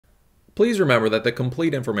Please remember that the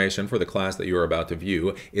complete information for the class that you are about to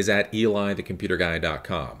view is at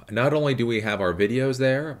eliithecomputerguy.com. Not only do we have our videos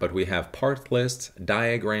there, but we have part lists,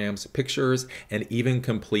 diagrams, pictures, and even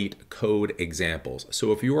complete code examples.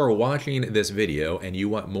 So if you are watching this video and you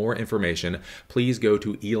want more information, please go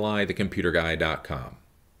to eliithecomputerguy.com.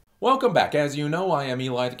 Welcome back. As you know, I am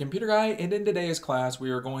Eli the Computer Guy, and in today's class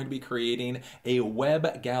we are going to be creating a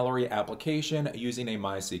web gallery application using a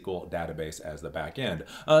MySQL database as the back end.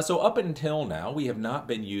 So up until now, we have not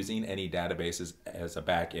been using any databases as a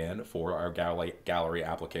back end for our gallery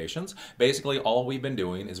applications. Basically, all we've been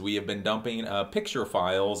doing is we have been dumping picture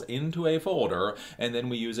files into a folder, and then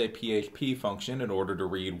we use a PHP function in order to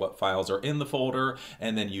read what files are in the folder,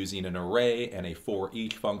 and then using an array and a for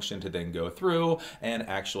each function to then go through and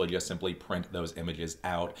actually just simply print those images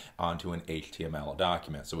out onto an HTML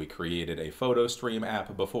document. So we created a photo stream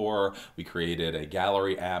app before, we created a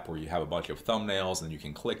gallery app where you have a bunch of thumbnails and you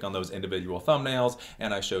can click on those individual thumbnails,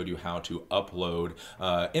 and I showed you how to upload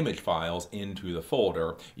image files into the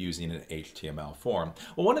folder using an HTML form.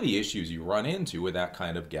 Well, one of the issues you run into with that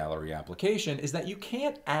kind of gallery application is that you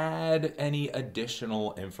can't add any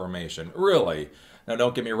additional information, really. Now,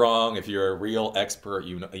 don't get me wrong, if you're a real expert,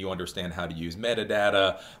 you understand how to use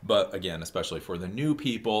metadata, but again, especially for the new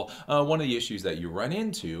people, one of the issues that you run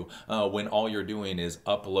into when all you're doing is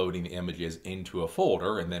uploading the images into a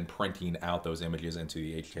folder and then printing out those images into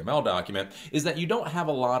the HTML document is that you don't have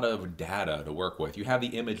a lot of data to work with. You have the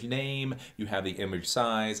image name, you have the image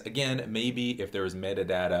size. Again, maybe if there's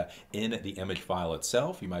metadata in the image file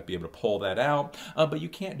itself, you might be able to pull that out, but you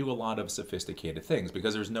can't do a lot of sophisticated things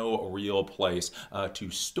because there's no real place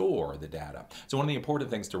to store the data. So one of the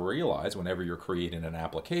important things to realize whenever you're creating an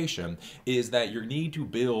application is that you need to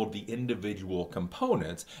build the individual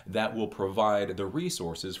components that will provide the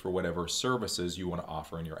resources for whatever services you want to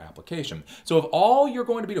offer in your application. So if all you're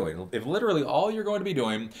going to be doing, if literally all you're going to be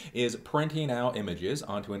doing is printing out images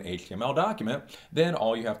onto an HTML document, then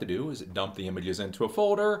all you have to do is dump the images into a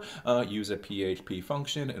folder, use a PHP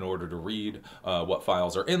function in order to read what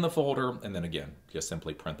files are in the folder, and then again, just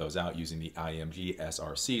simply print those out using the IMG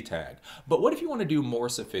src tag. But what if you want to do more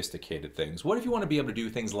sophisticated things? What if you want to be able to do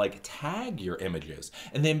things like tag your images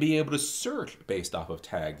and then be able to search based off of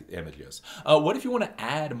tagged images? What if you want to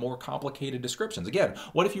add more complicated descriptions? Again,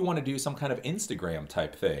 what if you want to do some kind of Instagram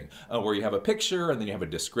type thing where you have a picture and then you have a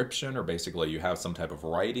description, or basically you have some type of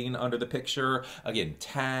writing under the picture? Again,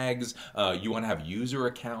 tags, you want to have user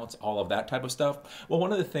accounts, all of that type of stuff. Well,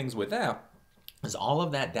 one of the things with that is all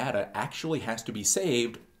of that data actually has to be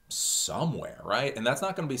saved somewhere, right? And that's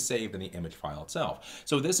not going to be saved in the image file itself.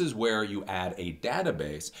 So this is where you add a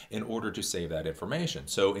database in order to save that information.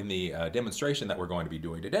 So in the demonstration that we're going to be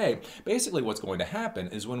doing today, basically what's going to happen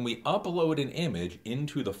is when we upload an image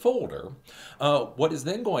into the folder, what is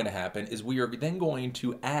then going to happen is we are then going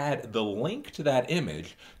to add the link to that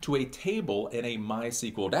image to a table in a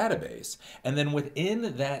MySQL database. And then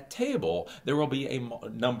within that table, there will be a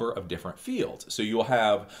number of different fields. So you'll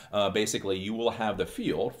have, basically, you will have the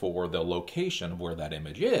field for the location of where that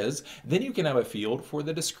image is. Then you can have a field for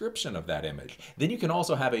the description of that image. Then you can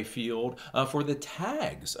also have a field for the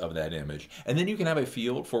tags of that image. And then you can have a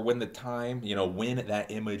field for when the time, when that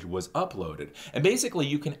image was uploaded. And basically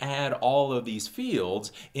you can add all of these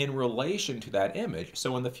fields in relation to that image.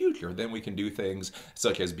 So in the future, then we can do things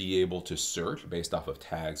such as be able to search based off of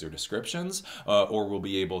tags or descriptions, or we'll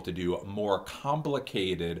be able to do more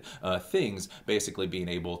complicated things, basically being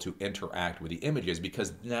able to interact with the images,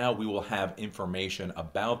 because now we will have information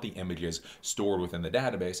about the images stored within the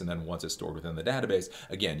database, and then once it's stored within the database,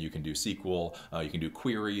 again, you can do SQL, you can do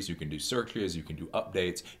queries, you can do searches, you can do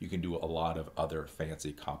updates, you can do a lot of other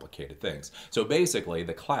fancy complicated things. So basically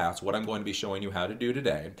the class, what I'm going to be showing you how to do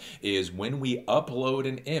today is when we upload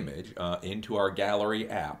an image into our gallery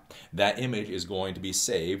app, that image is going to be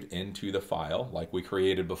saved into the file like we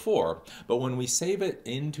created before. But when we save it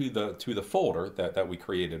into the folder that we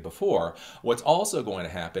created before, what's also going to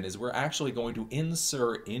happen is we're actually going to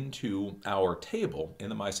insert into our table in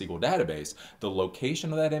the MySQL database the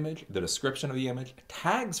location of that image, the description of the image,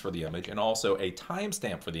 tags for the image, and also a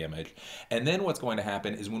timestamp for the image. And then what's going to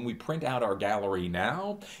happen is when we print out our gallery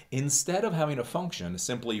now, instead of having a function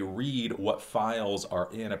simply read what files are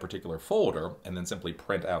in a particular folder and then simply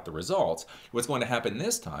print out the results, what's going to happen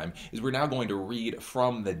this time is we're now going to read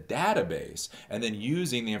from the database, and then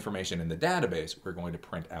using the information in the database, we're going to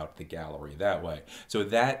print out the gallery that way. So So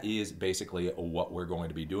that is basically what we're going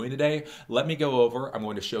to be doing today. Let me go over, I'm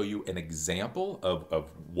going to show you an example of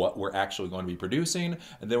what we're actually going to be producing,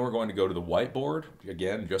 and then we're going to go to the whiteboard,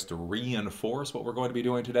 again, just to reinforce what we're going to be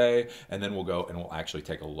doing today, and then we'll go and we'll actually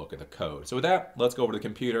take a look at the code. So with that, let's go over to the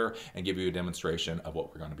computer and give you a demonstration of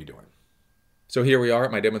what we're going to be doing. So here we are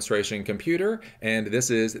at my demonstration computer, and this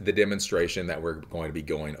is the demonstration that we're going to be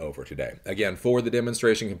going over today. Again, for the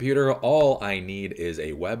demonstration computer, all I need is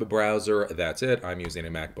a web browser. That's it. I'm using a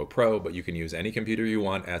MacBook Pro, but you can use any computer you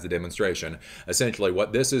want as a demonstration. Essentially,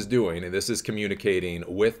 what this is doing, and this is communicating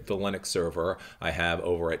with the Linux server I have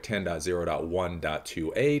over at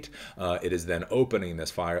 10.0.1.28. It is then opening this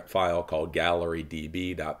file called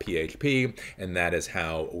gallerydb.php, and that is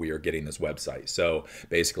how we are getting this website. So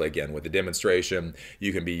basically, again, with the demonstration,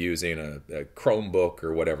 you can be using a Chromebook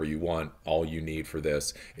or whatever you want. All you need for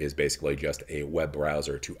this is basically just a web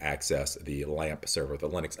browser to access the LAMP server, the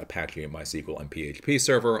Linux, Apache, MySQL, and PHP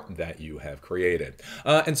server that you have created.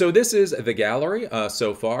 And so this is the gallery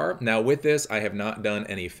so far. Now with this, I have not done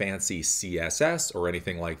any fancy CSS or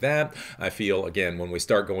anything like that. I feel, again, when we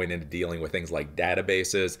start going into dealing with things like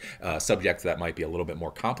databases, subjects that might be a little bit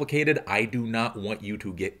more complicated, I do not want you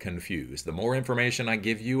to get confused. The more information I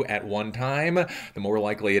give you at one time, the more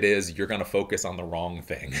likely it is you're going to focus on the wrong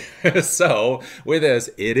thing. So with this,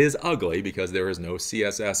 it is ugly because there is no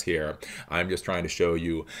CSS here. I'm just trying to show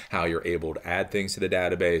you how you're able to add things to the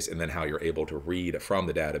database and then how you're able to read from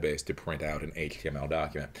the database to print out an HTML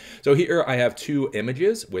document. So here I have two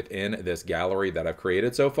images within this gallery that I've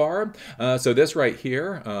created so far. So this right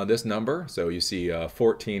here, this number, so you see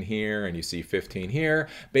 14 here and you see 15 here.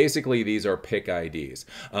 Basically, these are pick IDs.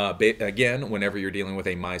 Again, whenever you're dealing with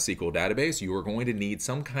a MySQL database, you are going to need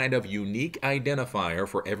some kind of unique identifier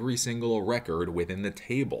for every single record within the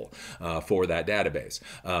table for that database.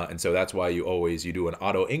 And so that's why you do an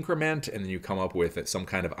auto increment and then you come up with some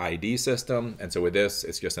kind of ID system. And so with this,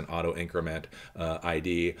 it's just an auto increment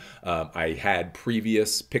ID. I had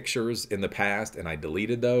previous pictures in the past and I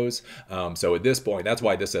deleted those. So at this point, that's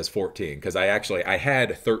why this says 14, because I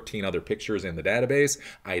had 13 other pictures in the database.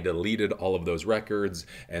 I deleted all of those records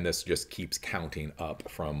and this just keeps counting up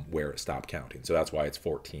from where it stopped counting. So that's why it's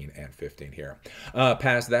 14 and 15 here.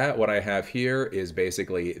 Past that, what I have here is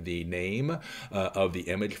basically the name of the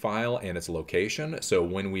image file and its location. So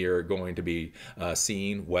when we are going to be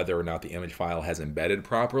seeing whether or not the image file has embedded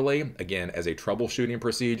properly, again, as a troubleshooting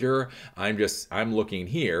procedure, I'm looking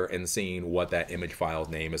here and seeing what that image file's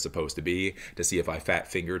name is supposed to be to see if I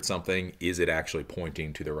fat-fingered something. Is it actually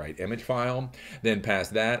pointing to the right image file? Then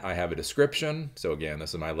past that, I have a description. So again,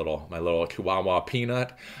 this is my little Chihuahua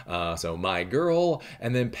peanut. So my girl,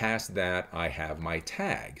 and then past that I have my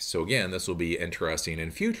tags. So again, this will be interesting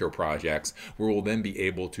in future projects where we'll then be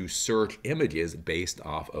able to search images based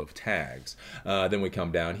off of tags. Then we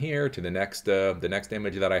come down here to the next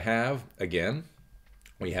image that I have. Again,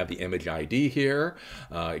 we have the image ID here,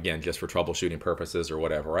 again, just for troubleshooting purposes or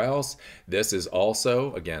whatever else. This is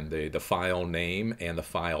also, again, the file name and the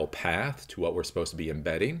file path to what we're supposed to be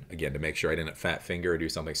embedding, again, to make sure I didn't fat finger or do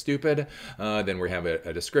something stupid. Then we have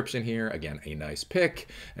a description here, again, a nice pic,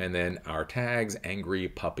 and then our tags, angry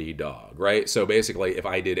puppy dog, right? So basically, if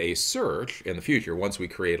I did a search in the future, once we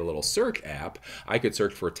create a little search app, I could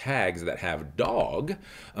search for tags that have dog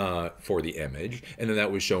for the image, and then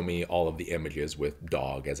that would show me all of the images with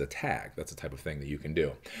dog as a tag. That's the type of thing that you can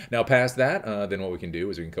do. Now past that, then what we can do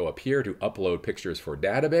is we can go up here to upload pictures for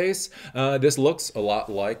database. This looks a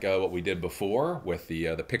lot like what we did before with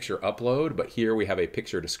the picture upload, but here we have a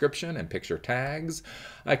picture description and picture tags.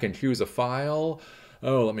 I can choose a file.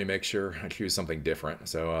 Oh, let me make sure I choose something different.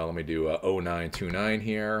 So let me do 0929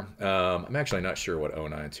 here. I'm actually not sure what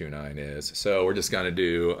 0929 is. So we're just going to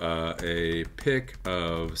do a pic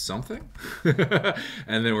of something.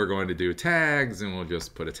 And then we're going to do tags, and we'll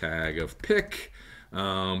just put a tag of pic,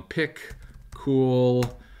 pic, cool,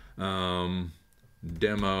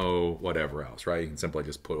 demo, whatever else, right? You can simply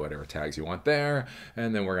just put whatever tags you want there,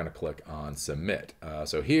 and then we're going to click on submit.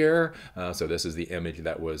 So here, so this is the image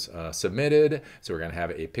that was submitted. So we're going to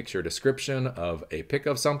have a picture description of a pic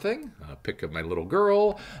of something, a pic of my little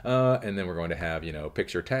girl, and then we're going to have,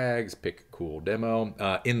 picture tags, pic, cool,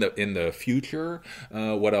 demo. In the future,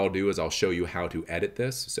 what I'll do is I'll show you how to edit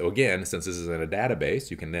this. So again, since this is in a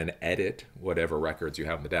database, you can then edit whatever records you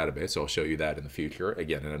have in the database. So I'll show you that in the future,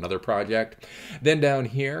 again, in another project. Then down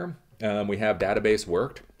here, we have database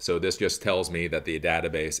worked. So this just tells me that the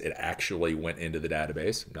database, it actually went into the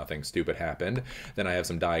database. Nothing stupid happened. Then I have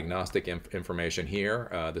some diagnostic information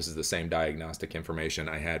here. This is the same diagnostic information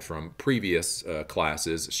I had from previous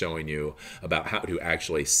classes showing you about how to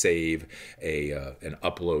actually save an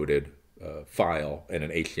uploaded file in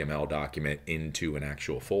an HTML document into an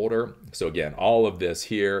actual folder. So again, all of this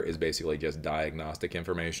here is basically just diagnostic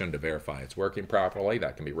information to verify it's working properly.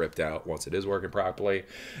 That can be ripped out once it is working properly.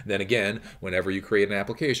 Then again, whenever you create an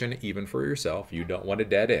application, even for yourself, you don't want a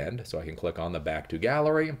dead end. So I can click on the back to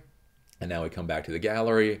gallery. And now we come back to the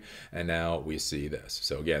gallery, and now we see this.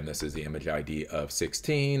 So again, this is the image ID of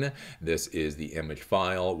 16. This is the image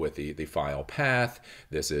file with the file path.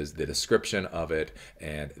 This is the description of it,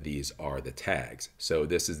 and these are the tags. So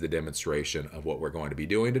this is the demonstration of what we're going to be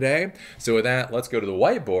doing today. So with that, let's go to the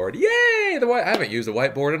whiteboard. Yay! I haven't used a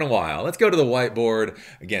whiteboard in a while. Let's go to the whiteboard,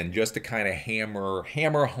 again, just to kind of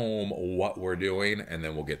hammer home what we're doing, and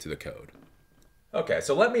then we'll get to the code. Okay,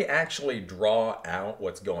 so let me actually draw out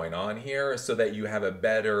what's going on here so that you have a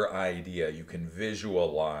better idea. You can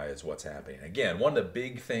visualize what's happening. Again, one of the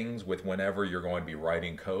big things with whenever you're going to be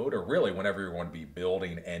writing code, or really whenever you're going to be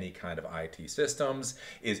building any kind of IT systems,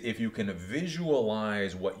 is if you can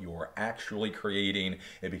visualize what you're actually creating,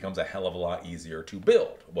 it becomes a hell of a lot easier to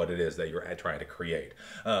build what it is that you're trying to create.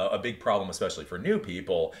 A big problem, especially for new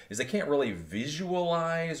people, is they can't really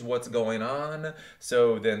visualize what's going on,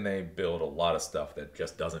 so then they build a lot of stuff that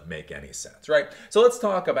just doesn't make any sense, right? So let's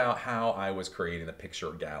talk about how I was creating the picture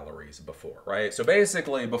galleries before, right? So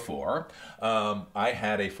basically before, I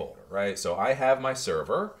had a folder, right? So I have my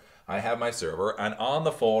server, and on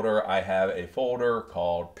the folder, I have a folder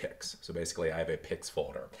called pics. So basically I have a pics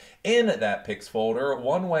folder. In that pics folder,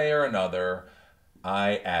 one way or another,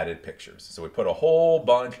 I added pictures. So we put a whole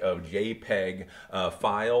bunch of JPEG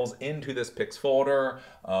files into this pics folder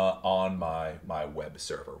on my web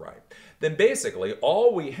server, right? Then basically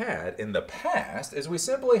all we had in the past is we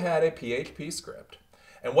simply had a PHP script.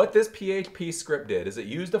 And what this PHP script did is it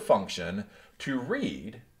used a function to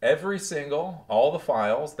read all the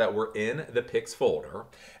files that were in the pics folder.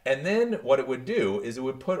 And then what it would do is it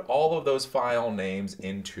would put all of those file names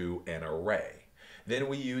into an array. Then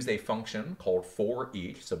we use a function called for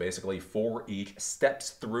each. So basically for each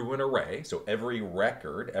steps through an array. So every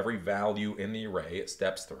record, every value in the array, it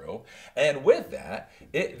steps through. And with that,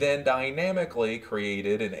 it then dynamically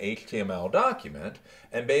created an HTML document.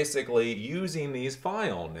 And basically using these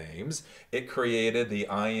file names, it created the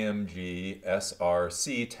img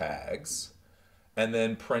src tags and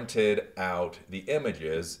then printed out the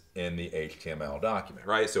images in the HTML document,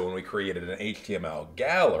 right? So when we created an HTML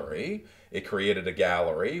gallery, it created a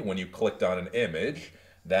gallery. When you clicked on an image,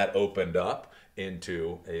 that opened up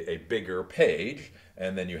into a bigger page,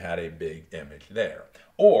 and then you had a big image there.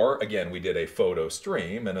 Or, again, we did a photo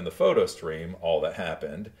stream, and in the photo stream, all that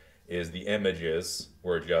happened is the images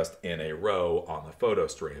were just in a row on the photo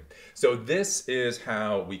stream. So this is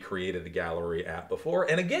how we created the gallery app before.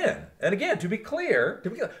 And again, to be clear,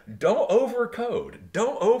 don't overcode,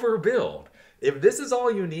 don't overbuild. If this is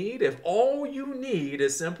all you need, if all you need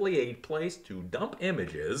is simply a place to dump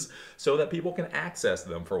images so that people can access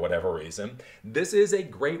them for whatever reason, this is a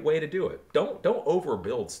great way to do it. Don't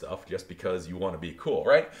overbuild stuff just because you want to be cool,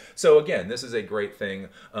 right? So again, this is a great thing.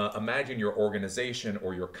 Imagine your organization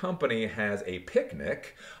or your company has a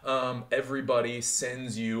picnic. Everybody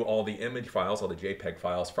sends you all the image files, all the JPEG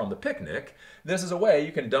files from the picnic. This is a way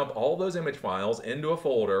you can dump all those image files into a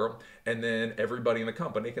folder, and then everybody in the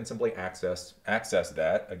company can simply access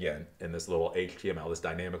that, again, in this little HTML, this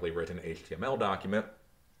dynamically written HTML document,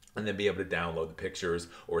 and then be able to download the pictures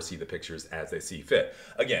or see the pictures as they see fit.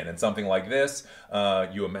 Again, in something like this,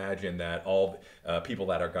 you imagine that all people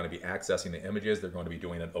that are going to be accessing the images, they're going to be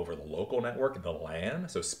doing it over the local network, the LAN,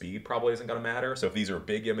 so speed probably isn't going to matter. So if these are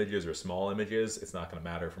big images or small images, it's not going to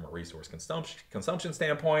matter from a resource consumption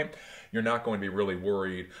standpoint. You're not going to be really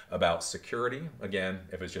worried about security. Again,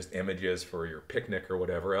 if it's just images for your picnic or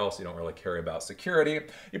whatever else, you don't really care about security.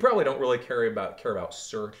 You probably don't really care about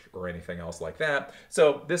search or anything else like that.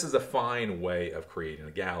 So this is a fine way of creating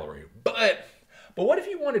a gallery. But what if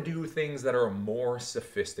you want to do things that are more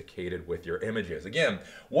sophisticated with your images? Again,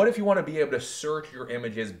 what if you want to be able to search your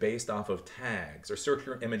images based off of tags, or search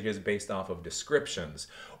your images based off of descriptions,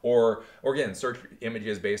 or again, search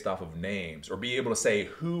images based off of names, or be able to say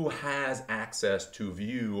who has access to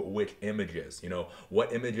view which images, you know,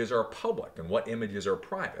 what images are public and what images are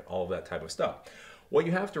private, all of that type of stuff. What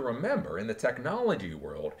you have to remember in the technology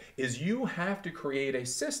world is you have to create a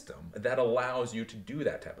system that allows you to do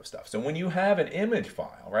that type of stuff. So when you have an image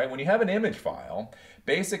file, right? When you have an image file,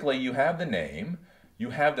 basically you have the name,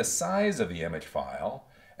 you have the size of the image file,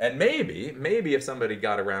 and maybe if somebody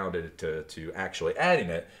got around to actually adding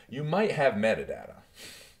it, you might have metadata.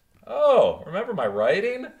 Oh, remember my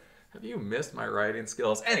writing? Have you missed my writing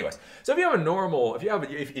skills? Anyways, so if you have a normal, if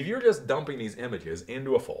you're just dumping these images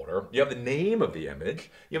into a folder, you have the name of the image,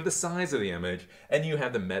 you have the size of the image, and you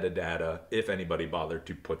have the metadata if anybody bothered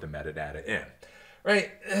to put the metadata in,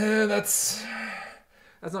 right? That's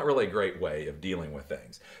not really a great way of dealing with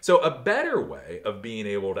things. So a better way of being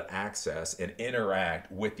able to access and interact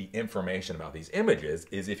with the information about these images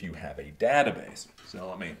is if you have a database. So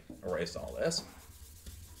let me erase all this.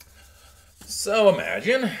 So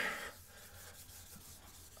imagine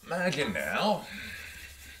now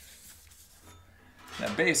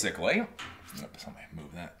that basically, oops, let me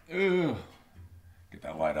move that. Ooh, get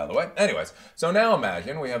that light out of the way. Anyways, so now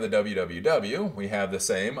imagine we have the www, we have the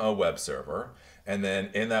same web server, and then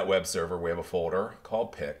in that web server we have a folder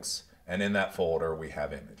called pics, and in that folder we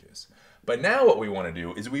have images. But now what we want to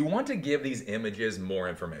do is we want to give these images more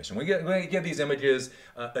information. We give these images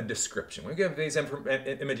a description. We give these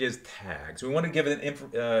images tags. We want to give it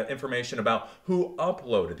information about who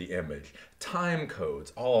uploaded the image, time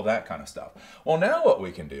codes, all of that kind of stuff. Well, now what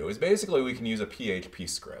we can do is basically we can use a PHP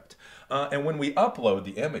script. And when we upload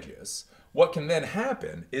the images, what can then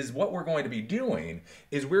happen is what we're going to be doing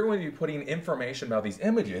is we're going to be putting information about these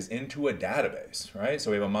images into a database, right?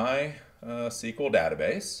 So we have a MySQL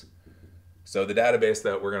database. So the database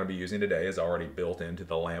that we're going to be using today is already built into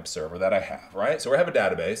the LAMP server that I have, right? So we have a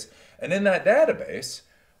database, and in that database,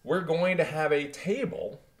 we're going to have a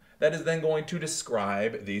table that is then going to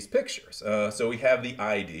describe these pictures. So we have the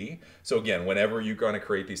ID. So again, whenever you're going to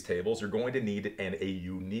create these tables, you're going to need a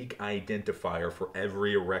unique identifier for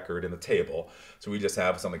every record in the table. So we just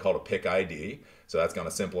have something called a pic ID. So that's going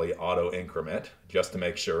to simply auto increment just to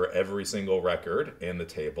make sure every single record in the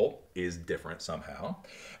table is different somehow.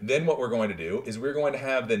 Then what we're going to do is we're going to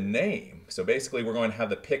have the name. So basically we're going to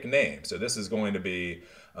have the pic name. So this is going to be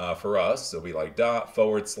for us, so it'll be like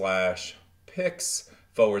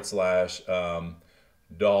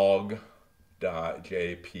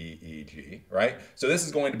 ./pics/dog.jpeg, right? So this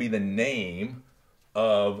is going to be the name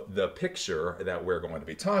of the picture that we're going to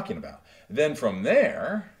be talking about. Then from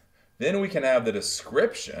there, then we can have the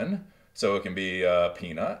description. So it can be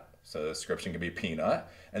peanut. So the description can be peanut.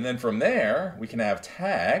 And then from there, we can have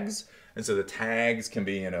tags. And so the tags can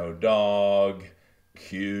be, dog,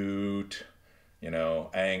 cute,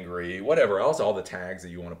 angry, whatever else, all the tags that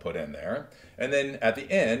you want to put in there. And then at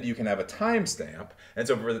the end, you can have a timestamp. And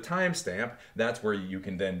so for the timestamp, that's where you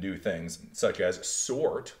can then do things such as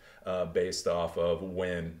sort based off of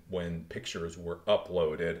when pictures were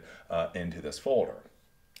uploaded into this folder.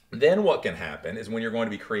 Then what can happen is when you're going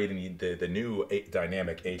to be creating the new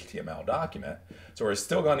dynamic HTML document, so we're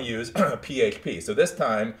still going to use PHP. So this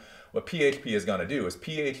time, what PHP is going to do is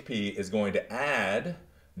PHP is going to add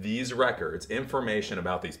these records, information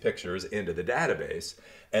about these pictures into the database,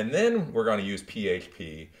 and then we're going to use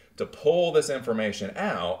PHP to pull this information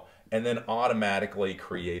out and then automatically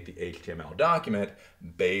create the HTML document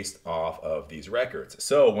based off of these records.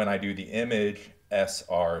 So when I do the image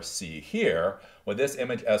src here, what this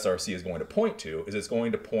image src is going to point to is it's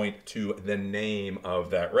going to point to the name of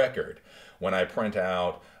that record. When I print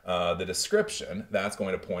out the description, that's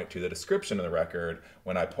going to point to the description of the record.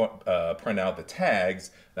 When I print out the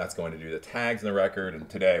tags, that's going to do the tags in the record. And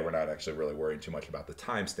today, we're not actually really worrying too much about the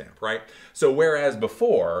timestamp, right? So whereas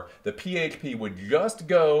before, the PHP would just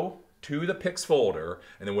go to the pics folder,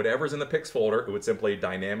 and then whatever's in the pics folder, it would simply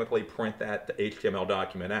dynamically print that HTML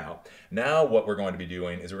document out. Now what we're going to be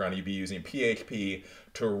doing is we're going to be using PHP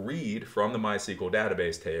to read from the MySQL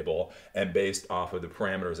database table, and based off of the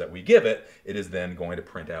parameters that we give it, it is then going to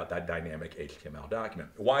print out that dynamic HTML document.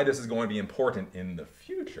 Why this is going to be important in the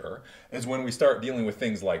future is when we start dealing with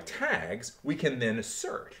things like tags, we can then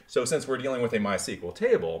search. So since we're dealing with a MySQL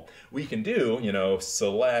table, we can do,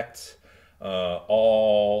 select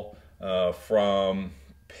all from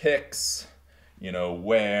pics,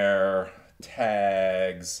 where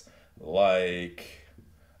tags like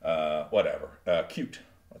whatever, cute,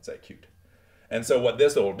 let's say cute. And so what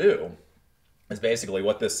this will do is basically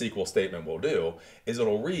what this SQL statement will do is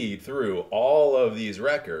it'll read through all of these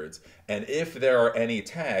records, and if there are any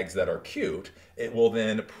tags that are cute, it will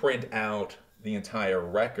then print out the entire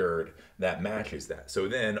record that matches that. So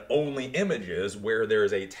then only images where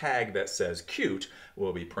there's a tag that says cute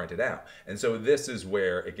will be printed out. And so this is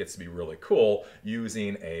where it gets to be really cool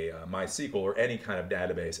using a MySQL or any kind of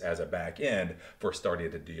database as a back end for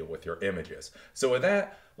starting to deal with your images. So with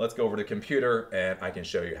that, let's go over to the computer and I can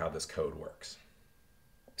show you how this code works.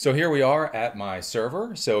 So here we are at my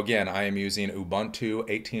server. So again, I am using Ubuntu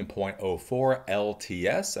 18.04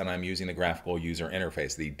 LTS, and I'm using the graphical user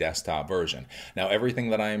interface, the desktop version. Now, everything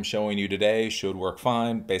that I am showing you today should work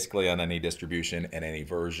fine, basically on any distribution and any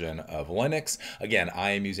version of Linux. Again, I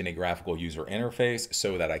am using a graphical user interface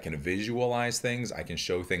so that I can visualize things, I can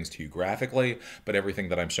show things to you graphically, but everything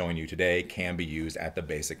that I'm showing you today can be used at the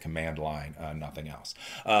basic command line, nothing else.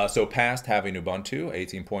 So past having Ubuntu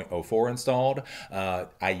 18.04 installed,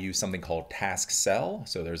 I use something called TaskCell.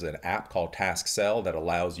 So there's an app called TaskCell that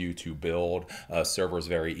allows you to build servers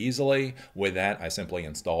very easily. With that, I simply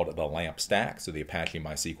installed the LAMP stack, so the Apache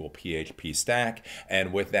MySQL PHP stack.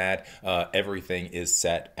 And with that, everything is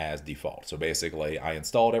set as default. So basically, I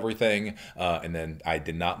installed everything, and then I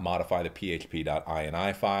did not modify the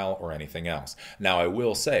php.ini file or anything else. Now, I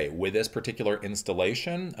will say, with this particular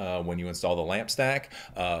installation, when you install the LAMP stack,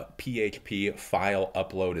 PHP file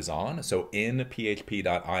upload is on. So in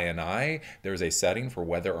php.ini, there's a setting for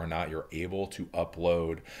whether or not you're able to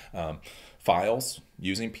upload files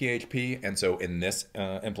using PHP, and so in this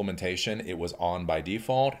implementation, it was on by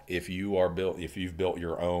default. If you've built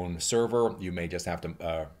your own server, you may just have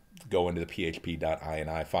to go into the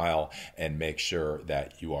php.ini file and make sure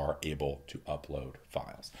that you are able to upload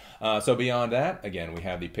files. So beyond that, again, we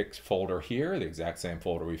have the pics folder here, the exact same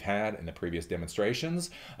folder we've had in the previous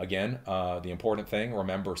demonstrations. Again, the important thing,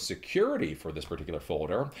 remember security for this particular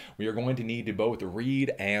folder. We are going to need to both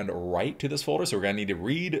read and write to this folder. So we're going to need to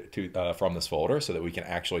read from this folder so that we can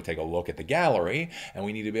actually take a look at the gallery, and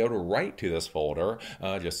we need to be able to write to this folder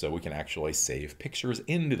just so we can actually save pictures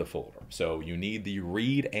into the folder. So you need the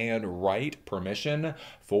read and write permission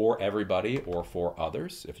for everybody or for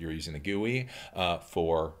others if you're using the GUI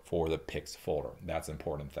for the pics folder. That's an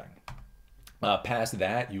important thing. Past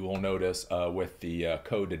that, you will notice with the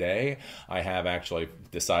code today, I have actually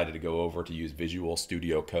decided to go over to use Visual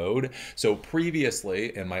Studio Code. So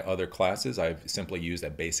previously in my other classes, I've simply used a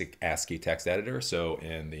basic ASCII text editor. So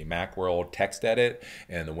in the Mac world, TextEdit,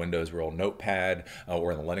 in the Windows world, Notepad,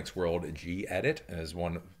 or in the Linux world, gedit is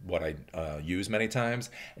what I use many times.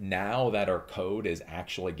 Now that our code is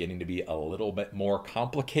actually getting to be a little bit more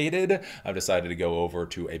complicated, I've decided to go over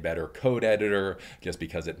to a better code editor just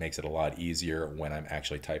because it makes it a lot easier when I'm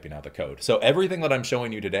actually typing out the code. So everything that I'm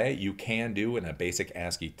showing you today, you can do in a basic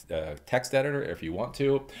ASCII text editor if you want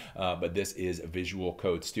to, but this is Visual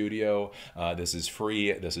Code Studio. This is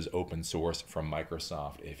free. This is open source from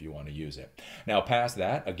Microsoft if you want to use it. Now, past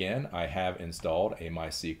that, again, I have installed a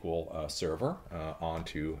MySQL server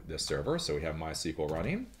onto this server. So we have MySQL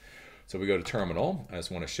running. So we go to terminal. I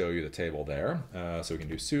just want to show you the table there. So we can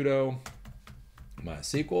do sudo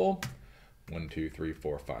MySQL 1, 2, 3,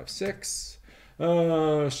 4, 5, 6.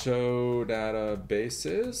 Show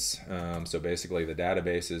databases. So basically the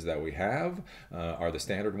databases that we have are the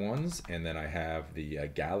standard ones, and then I have the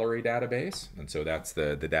gallery database, and so that's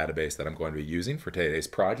the database that I'm going to be using for today's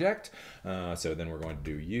project. So then we're going to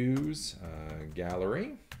do use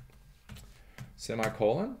gallery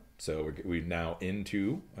semicolon. So we're now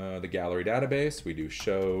into the gallery database. We do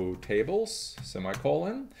show tables,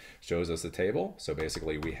 semicolon, shows us the table. So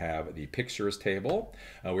basically we have the pictures table.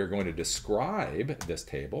 We're going to describe this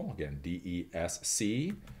table, again,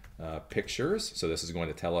 DESC, pictures. So this is going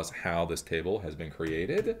to tell us how this table has been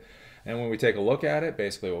created. And when we take a look at it,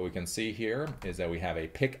 basically what we can see here is that we have a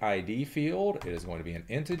pick ID field. It is going to be an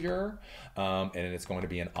integer, and it's going to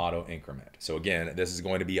be an auto increment. So again, this is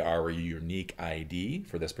going to be our unique ID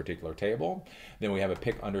for this particular table. Then we have a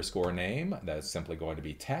pick underscore name. That is simply going to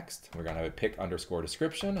be text. We're going to have a pick underscore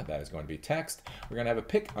description. That is going to be text. We're going to have a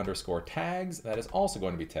pick underscore tags. That is also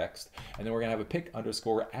going to be text. And then we're going to have a pick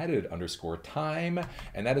underscore added underscore time,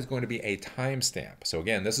 and that is going to be a timestamp. So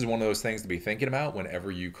again, this is one of those things to be thinking about whenever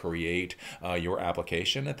you create your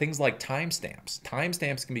application, and things like timestamps.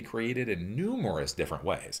 Timestamps can be created in numerous different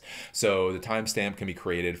ways. So the timestamp can be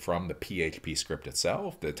created from the PHP script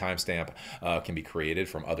itself. The timestamp can be created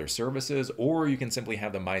from other services, or you can simply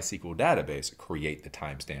have the MySQL database create the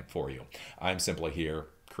timestamp for you. I'm simply here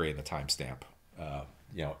creating the timestamp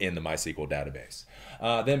in the MySQL database.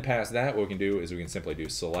 Then past that, what we can do is we can simply do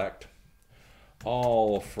select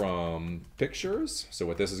all from pictures. So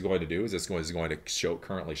what this is going to do is it's going to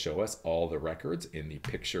currently show us all the records in the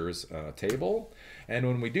pictures table. And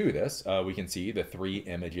when we do this, we can see the 3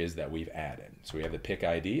 images that we've added. So we have the pick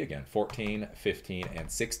ID, again, 14, 15, and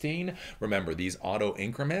 16. Remember, these auto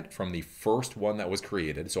increment from the first one that was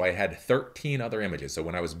created. So I had 13 other images. So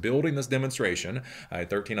when I was building this demonstration, I had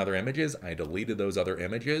 13 other images. I deleted those other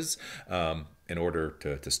images. in order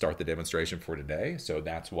to start the demonstration for today. So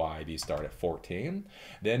that's why these start at 14.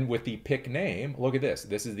 Then with the pic name, look at this.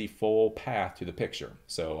 This is the full path to the picture.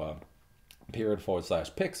 So period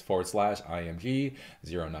 / pics / img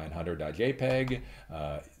 0900.jpg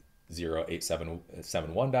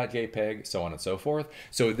 08771.jpg, so on and so forth.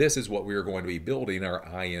 So this is what we are going to be building our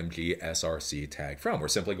img src tag from. We're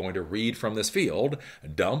simply going to read from this field,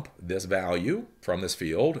 dump this value from this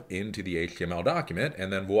field into the HTML document,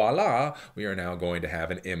 and then voila, we are now going to have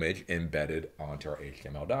an image embedded onto our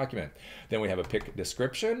HTML document. Then we have a pic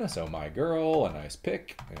description, so my girl, a nice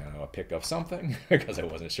pic, a pic of something, because I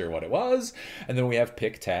wasn't sure what it was. And then we have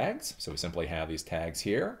pic tags, so we simply have these tags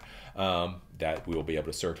here that we will be able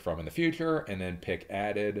to search from in the future, and then pic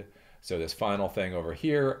added. So this final thing over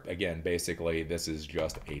here, again, basically this is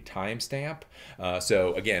just a timestamp.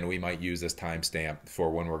 So again, we might use this timestamp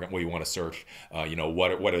for when we want to search,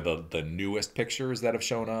 what are the newest pictures that have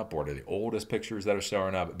shown up, what are the oldest pictures that have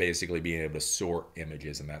shown up, basically being able to sort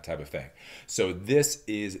images and that type of thing. So this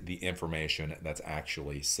is the information that's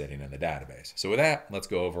actually sitting in the database. So with that, let's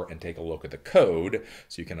go over and take a look at the code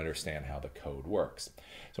so you can understand how the code works.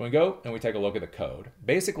 So we go and we take a look at the code.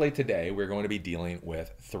 Basically today we're going to be dealing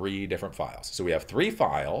with 3 different files. So we have 3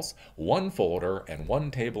 files, 1 folder, and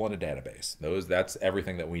 1 table in a database. That's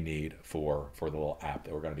everything that we need for the little app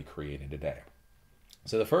that we're going to be creating today.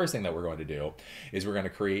 So the first thing that we're going to do is we're going to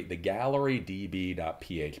create the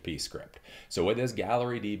gallerydb.php script. So what this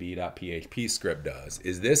gallerydb.php script does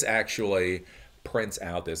is this actually prints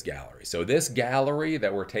out this gallery. So this gallery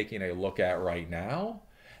that we're taking a look at right now,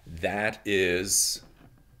 that is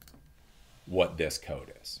what this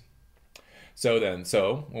code is.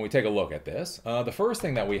 So when we take a look at this, the first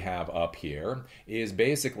thing that we have up here is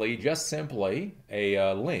basically just simply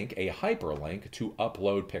a link, a hyperlink to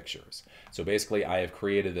upload pictures. So basically I have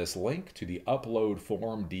created this link to the upload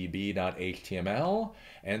form db.html,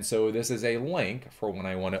 and so this is a link for when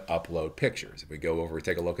I want to upload pictures. If we go over and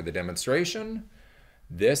take a look at the demonstration,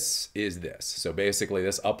 this is this. So basically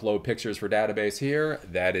this upload pictures for database here,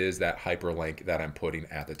 that is that hyperlink that I'm putting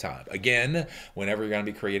at the top. Again, whenever you're going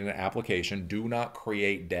to be creating an application, do not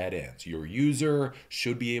create dead ends. Your user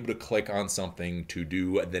should be able to click on something to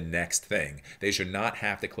do the next thing. They should not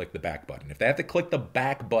have to click the back button. If they have to click the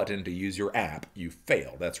back button to use your app, you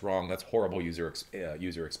fail. That's wrong. That's horrible user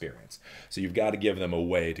experience. So you've got to give them a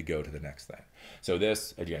way to go to the next thing. So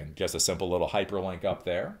this, again, just a simple little hyperlink up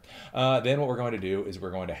there. Then what we're going to do is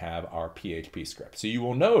we're going to have our PHP script. So you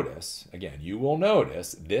will notice, again,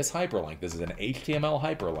 this hyperlink, this is an HTML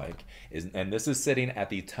hyperlink, and this is sitting at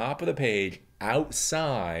the top of the page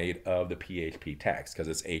outside of the PHP tags because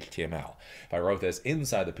it's HTML. If I wrote this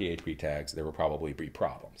inside the PHP tags, there would probably be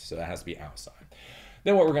problems. So that has to be outside.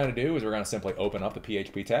 Then what we're going to do is we're going to simply open up the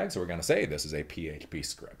PHP tag. So we're going to say this is a PHP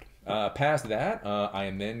script. Past that, I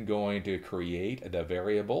am then going to create the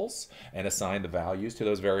variables and assign the values to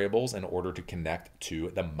those variables in order to connect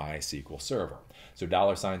to the MySQL server. So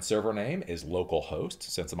 $sign server name is localhost,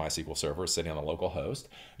 since the MySQL server is sitting on the local host.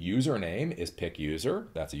 Username is pick user.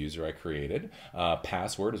 That's a user I created.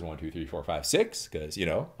 Password is 123456 because,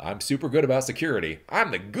 I'm super good about security.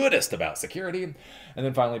 I'm the goodest about security. And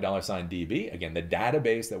then finally, $DB, again, the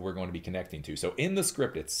database that we're going to be connecting to. So in the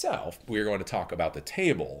script itself, we're going to talk about the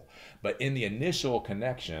table, but in the initial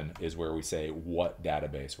connection is where we say what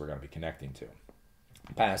database we're going to be connecting to.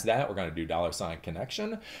 Past that, we're going to do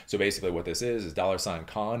 $connection. So basically what this is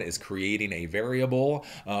 $con is creating a variable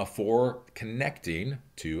for connecting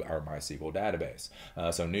to our MySQL database.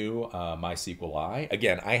 So new MySQL.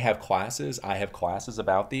 Again, I have classes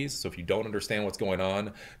about these. So if you don't understand what's going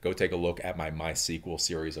on, go take a look at my MySQL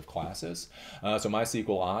series of classes. So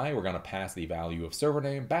MySQL, we're going to pass the value of server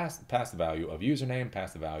name, pass the value of username,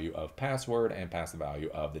 pass the value of password, and pass the value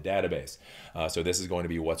of the database. So this is going to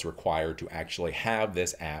be what's required to actually have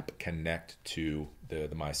this app connect to the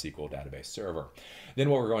MySQL database server. Then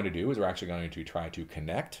what we're going to do is we're actually going to try to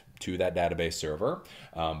connect to that database server,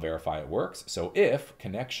 verify it works. So if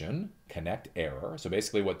connection, connect error. So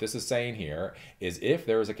basically what this is saying here is if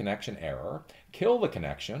there is a connection error, kill the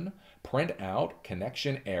connection, print out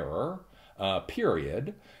connection error,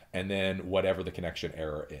 period, and then whatever the connection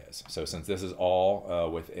error is. So since this is all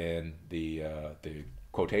within the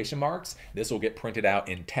quotation marks, this will get printed out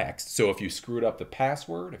in text. So if you screwed up the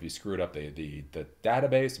password, if you screwed up the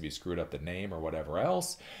database, if you screwed up the name or whatever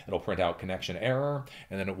else, it'll print out connection error,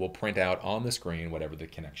 and then it will print out on the screen whatever the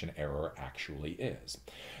connection error actually is.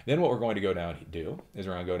 Then what we're going to go down do is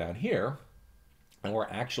we're going to go down here And we're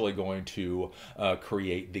actually going to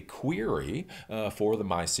create the query for the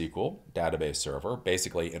MySQL database server,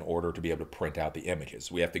 basically in order to be able to print out the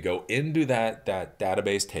images. We have to go into that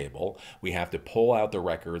database table. We have to pull out the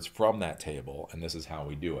records from that table, and this is how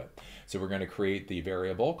we do it. So we're going to create the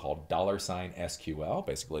variable called $SQL,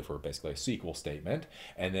 basically a SQL statement,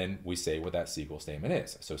 and then we say what that SQL statement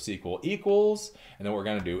is. So SQL equals, and then what we're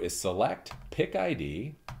going to do is select pick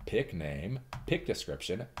ID, pick name, pick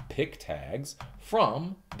description, pick tags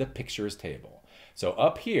from the pictures table. So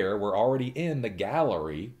up here, we're already in the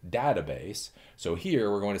gallery database. So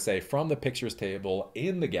here we're going to say from the pictures table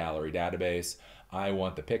in the gallery database, I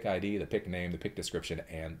want the pick ID, the pick name, the pick description,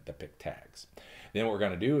 and the pick tags. Then what we're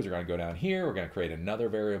going to do is we're going to go down here. We're going to create another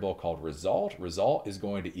variable called result. Result is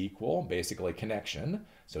going to equal basically connection.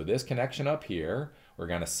 So this connection up here, we're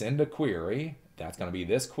going to send a query. That's going to be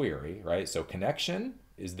this query, right? So connection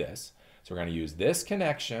is this. So we're going to use this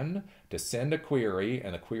connection to send a query,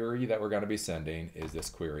 and the query that we're going to be sending is this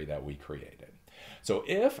query that we created. So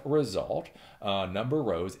if result number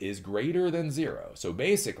rows is greater than 0, so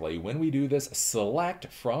basically when we do this select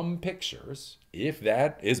from pictures, if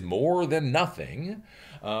that is more than nothing,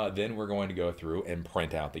 then we're going to go through and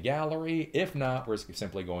print out the gallery. If not, we're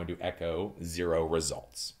simply going to echo 0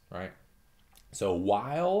 results, right? So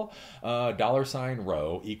while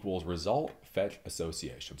 $row equals result fetch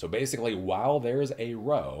association. So basically, while there's a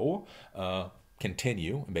row,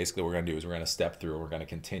 continue. And basically what we're going to do is we're going to step through and we're going to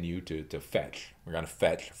continue to fetch. We're going to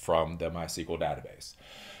fetch from the MySQL database.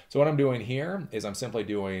 So what I'm doing here is I'm simply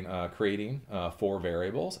doing creating 4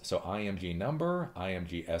 variables. So img number,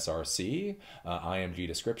 img src, img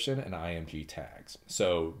description, and img tags.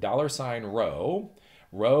 So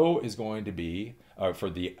 $row is going to be, for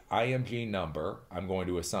the img number, I'm going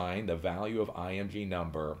to assign the value of img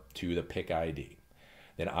number to the pick ID.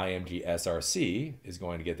 Then img src is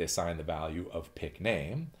going to get to assign the value of pick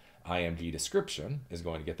name. img description is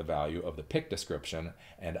going to get the value of the pick description,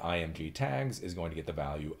 and img tags is going to get the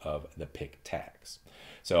value of the pick tags.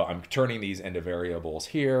 So I'm turning these into variables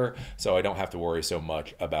here, so I don't have to worry so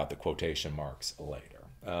much about the quotation marks later.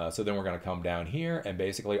 So then we're going to come down here, and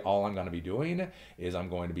basically all I'm going to be doing is I'm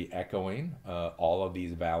going to be echoing all of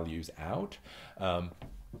these values out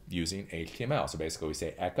using HTML. So basically we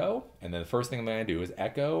say echo, and then the first thing I'm going to do is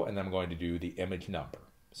echo, and then I'm going to do the image number.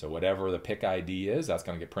 So whatever the pick ID is, that's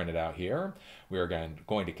going to get printed out here. We are going to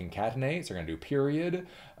concatenate, so we're going to do period,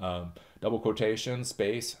 double quotation,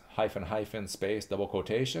 space, hyphen, hyphen, space, double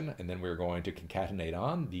quotation, and then we're going to concatenate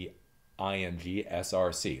on the img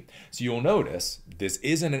src. So you'll notice this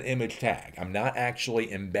isn't an image tag. I'm not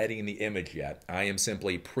actually embedding the image yet. I am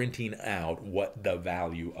simply printing out what the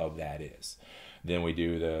value of that is. Then we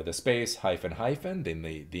do the space, hyphen, hyphen, then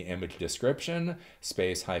the image description,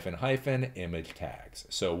 space, hyphen, hyphen, image tags.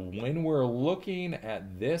 So when we're looking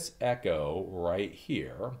at this echo right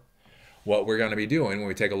here, what we're going to be doing when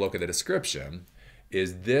we take a look at the description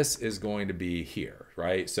is this is going to be here,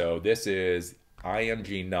 right? So this is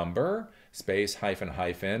img number, space, hyphen,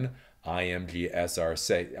 hyphen, img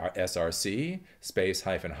src, space,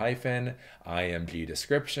 hyphen, hyphen, img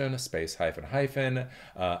description, space, hyphen, hyphen,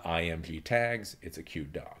 img tags. It's a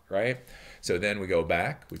cute dog, right? So then we go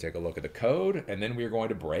back, we take a look at the code, and then we're going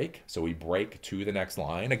to break. So we break to the next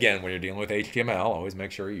line. Again, when you're dealing with HTML, always make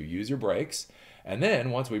sure you use your breaks. And then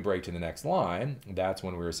once we break to the next line, that's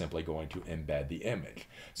when we're simply going to embed the image.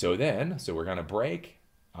 So we're going to break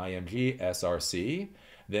img src.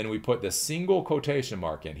 Then we put the single quotation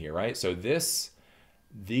mark in here, right? So these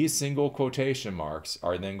single quotation marks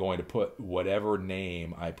are then going to put whatever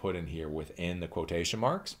name I put in here within the quotation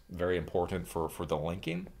marks. Very important for the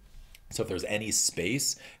linking. So if there's any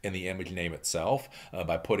space in the image name itself,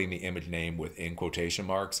 by putting the image name within quotation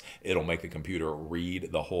marks, it'll make the computer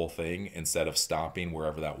read the whole thing instead of stopping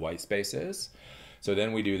wherever that white space is. So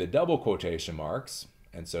then we do the double quotation marks.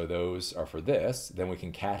 And so those are for this. Then we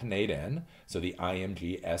concatenate in. So the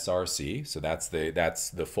img src. So that's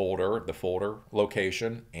the folder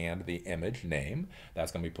location and the image name.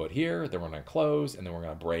 That's going to be put here. Then we're going to close, and then we're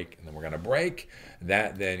going to break, and then we're going to break.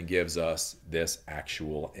 That then gives us this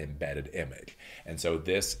actual embedded image. And so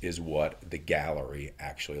this is what the gallery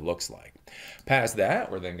actually looks like. Past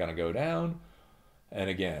that, we're then going to go down. And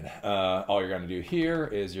again, all you're going to do here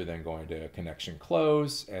is you're then going to connection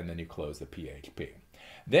close, and then you close the PHP.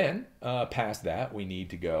 Then, past that, we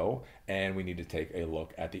need to go and we need to take a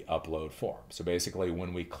look at the upload form. So basically,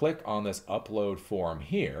 when we click on this upload form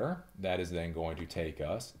here, that is then going to take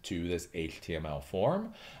us to this HTML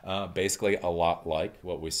form, basically a lot like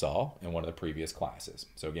what we saw in one of the previous classes.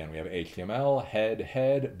 So again, we have HTML,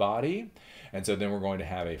 head, body, and so then we're going to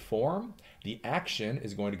have a form, The action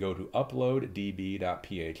is going to go to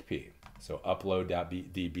upload_db.php. So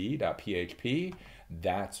upload.db.php,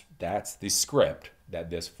 that's the script that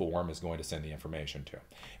this form is going to send the information to.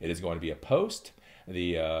 It is going to be a post.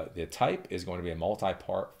 The type is going to be a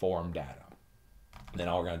multi-part form data. Then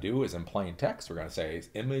all we're going to do is in plain text, we're going to say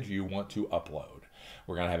image you want to upload.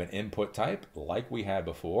 We're going to have an input type like we had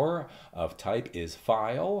before of type is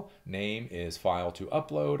file, name is file to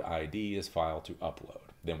upload, ID is file to upload.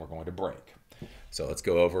 Then we're going to break. So let's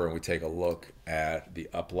go over and we take a look at the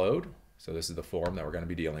upload. So this is the form that we're going to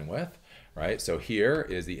be dealing with, right? So here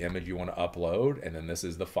is the image you want to upload, and then this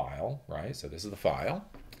is the file, right? So this is the file.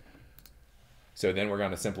 So then we're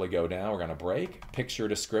going to simply go down, we're going to break, picture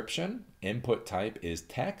description, input type is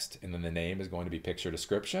text, and then the name is going to be picture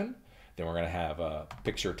description. Then we're going to have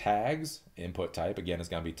picture tags, input type, again, is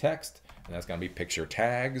going to be text, and that's going to be picture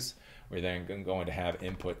tags. We're then going to have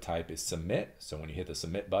input type is submit. So when you hit the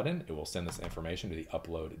submit button, it will send this information to the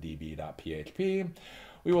upload_db.php.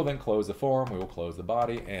 We will then close the form, we will close the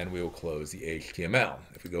body, and we will close the HTML.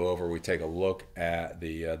 If we go over, we take a look at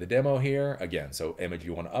the demo here. Again, so image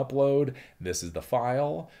you want to upload, this is the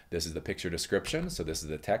file, this is the picture description, so this is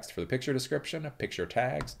the text for the picture description, picture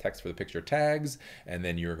tags, text for the picture tags, and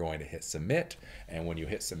then you're going to hit submit, and when you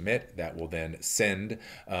hit submit, that will then send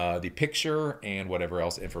the picture and whatever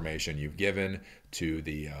else information you've given to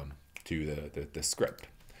the script.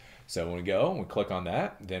 So when we go and we click on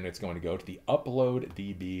that, then it's going to go to the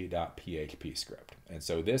upload_db.php script. And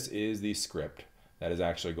so this is the script that is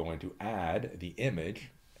actually going to add the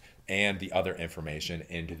image and the other information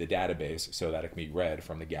into the database so that it can be read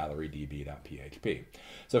from the gallery_db.php.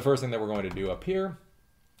 So the first thing that we're going to do up here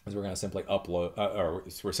is we're going to simply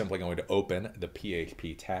we're simply going to open the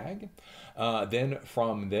PHP tag. Then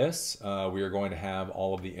from this, we are going to have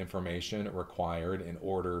all of the information required in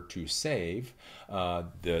order to save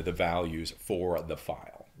the values for the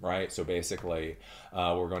file, right? So basically,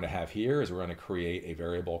 what we're going to have here is we're going to create a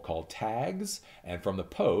variable called tags, and from the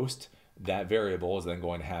post, that variable is then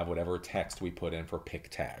going to have whatever text we put in for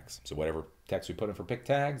pick tags. So whatever text we put in for pick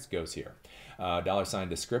tags goes here.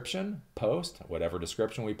 $description, post, whatever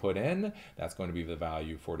description we put in, that's going to be the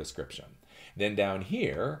value for description. Then down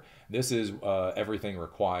here, this is everything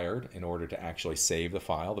required in order to actually save the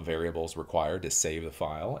file, the variables required to save the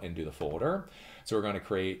file into the folder. So we're going to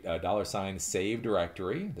create a $save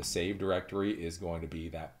directory. The save directory is going to be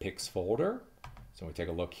that pics folder. So we take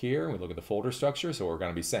a look here, we look at the folder structure. So what we're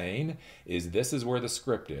going to be saying is this is where the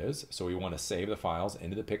script is. So we want to save the files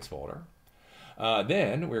into the pics folder.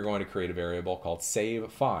 Then we're going to create a variable called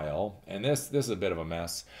save file. And this is a bit of a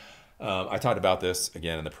mess. I talked about this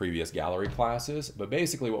again in the previous gallery classes, but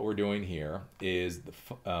basically what we're doing here is the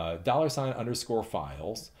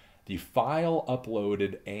 $_files, the file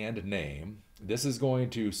uploaded and name. This is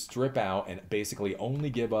going to strip out and basically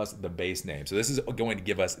only give us the base name. So this is going to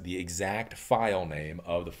give us the exact file name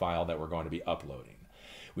of the file that we're going to be uploading.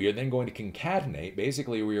 We are then going to concatenate.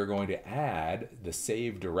 Basically, we are going to add the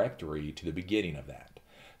save directory to the beginning of that.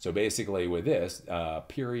 So basically with this,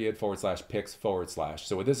 period /pics/.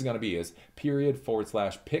 So what this is going to be is period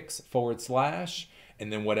 /pics/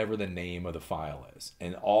 and then whatever the name of the file is.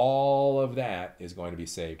 And all of that is going to be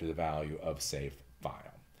saved to the value of save file.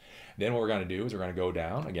 Then what we're going to do is we're going to go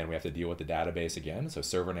down. Again, we have to deal with the database again. So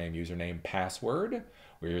server name, username, password.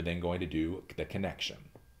 We're then going to do the connection.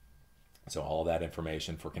 So all of that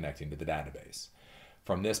information for connecting to the database.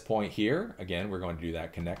 From this point here, again, we're going to do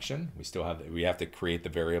that connection. We have to create the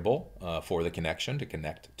variable for the connection to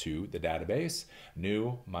connect to the database.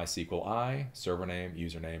 New MySQL server name,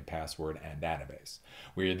 username, password, and database.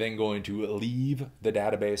 We're then going to leave the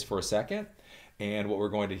database for a second. And what we're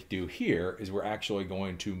going to do here is we're actually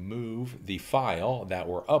going to move the file that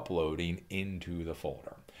we're uploading into the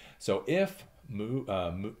folder. So if move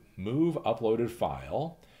uploaded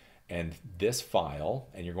file and this file,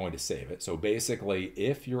 and you're going to save it. So basically,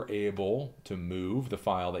 if you're able to move the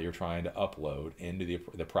file that you're trying to upload into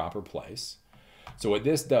the proper place. So what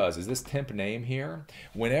this does is this temp name here,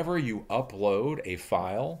 whenever you upload a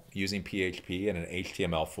file using PHP in an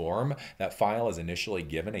HTML form, that file is initially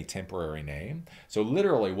given a temporary name. So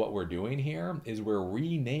literally what we're doing here is we're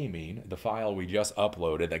renaming the file we just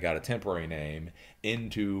uploaded that got a temporary name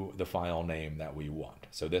into the file name that we want.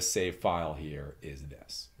 So this save file here is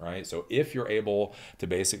this, right? So if you're able to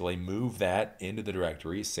basically move that into the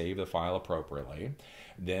directory, save the file appropriately,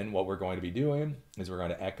 then what we're going to be doing is we're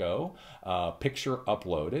going to echo picture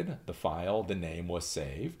uploaded, the file, the name was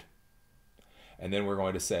saved. And then we're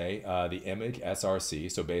going to say the image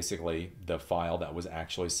src, so basically the file that was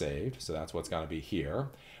actually saved. So that's what's going to be here.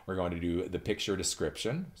 We're going to do the picture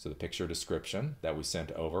description, so the picture description that we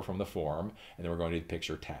sent over from the form, and then we're going to do the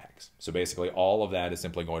picture tags. So basically all of that is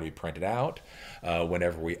simply going to be printed out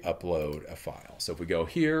whenever we upload a file. So if we go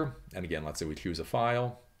here, and again, let's say we choose a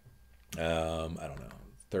file, I don't know,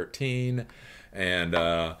 13, and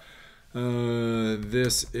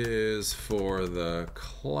this is for the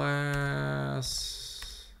class,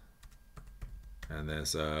 and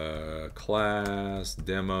this class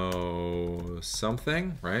demo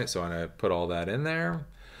something, right? So I'm gonna put all that in there.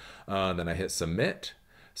 Then I hit submit.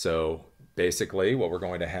 So basically what we're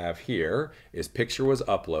going to have here is picture was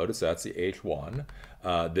uploaded, so that's the H1.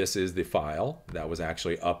 This is the file that was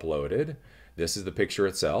actually uploaded. This is the picture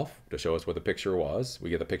itself to show us what the picture was. We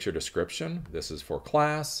get the picture description. This is for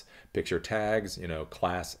class, picture tags, you know,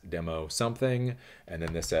 class demo something, and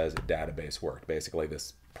then this says database worked. Basically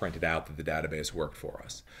this printed out that the database worked for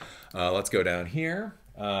us. Let's go down here.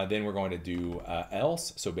 Then we're going to do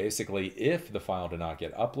else. So basically if the file did not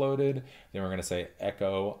get uploaded, then we're going to say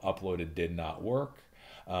echo uploaded did not work.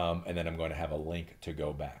 And then I'm going to have a link to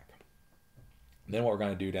go back. Then what we're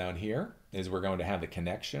going to do down here is we're going to have the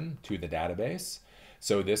connection to the database.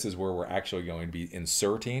 So this is where we're actually going to be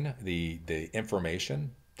inserting the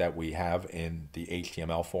information that we have in the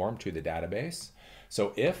HTML form to the database.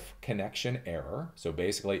 So if connection error, so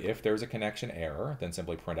basically if there's a connection error, then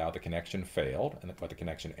simply print out the connection failed and what the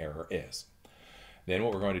connection error is. Then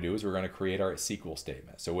what we're going to do is we're going to create our SQL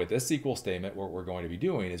statement. So with this SQL statement, what we're going to be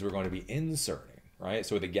doing is we're going to be inserting, right?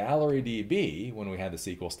 So with the gallery DB, when we had the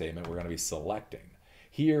SQL statement, we're going to be selecting.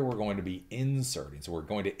 Here we're going to be inserting. So we're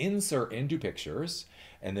going to insert into pictures,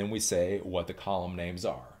 and then we say what the column names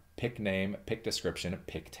are. Pick name, pick description,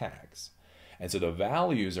 pick tags. And so the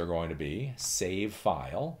values are going to be save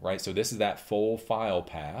file, right? So this is that full file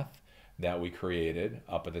path that we created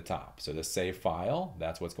up at the top. So the save file,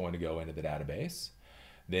 that's what's going to go into the database.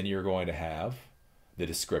 Then you're going to have the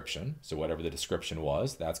description. So whatever the description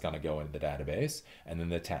was, that's going to go into the database. And then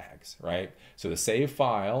the tags, right? So the save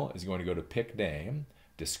file is going to go to pick name,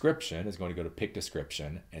 description is going to go to pick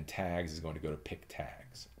description, and tags is going to go to pick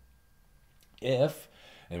tags. If,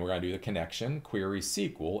 and we're going to do the connection, query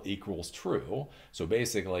SQL equals true. So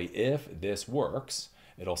basically, if this works,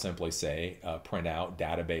 it'll simply say print out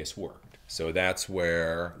database worked. So that's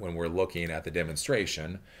where, when we're looking at the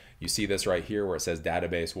demonstration, you see this right here where it says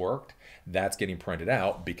database worked. That's getting printed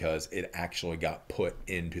out because it actually got put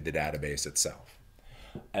into the database itself.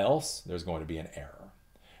 Else, there's going to be an error.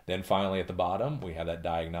 Then finally at the bottom, we have that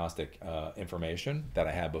diagnostic information that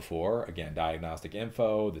I had before. Again, diagnostic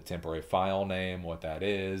info, the temporary file name, what that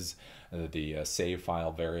is, the save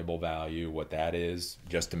file variable value, what that is,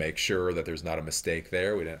 just to make sure that there's not a mistake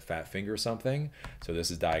there. We didn't fat finger something. So this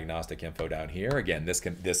is diagnostic info down here. Again, this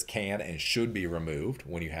can and should be removed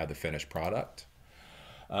when you have the finished product.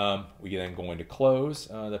 We then going to close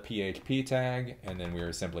the PHP tag, and then we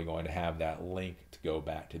are simply going to have that link to go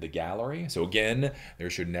back to the gallery. So again, there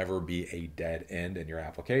should never be a dead end in your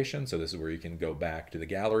application. So this is where you can go back to the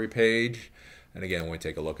gallery page. And again, when we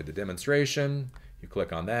take a look at the demonstration, you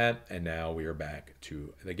click on that, and now we are back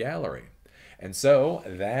to the gallery. And so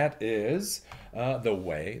that is the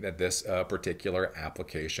way that this particular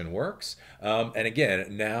application works. And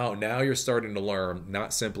again, now you're starting to learn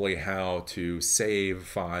not simply how to save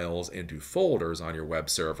files into folders on your web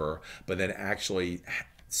server, but then actually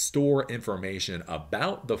store information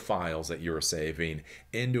about the files that you're saving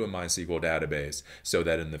into a MySQL database so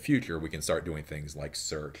that in the future we can start doing things like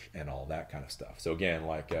search and all that kind of stuff. So again,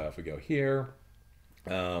 like if we go here,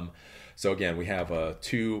 so again, we have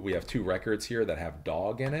two records here that have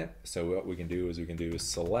dog in it. So what we can do is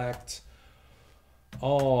select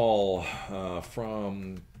all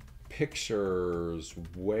from pictures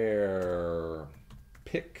where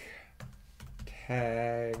pick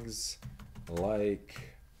tags like.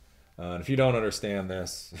 And if you don't understand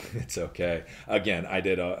this, it's okay. Again, I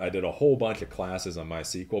did a whole bunch of classes on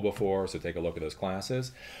MySQL before, so take a look at those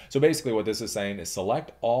classes. So basically, what this is saying is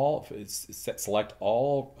select all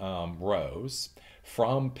rows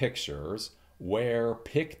from pictures where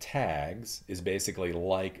pick tags is basically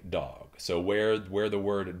like dog. So where the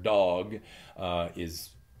word dog is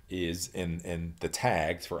in the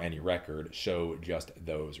tags for any record, show just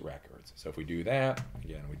those records. records. So if we do that,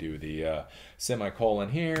 again, we do the semicolon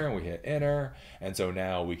here, and we hit enter, and so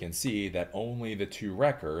now we can see that only the 2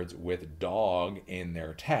 records with dog in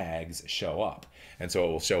their tags show up. And so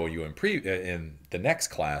it will show you in the next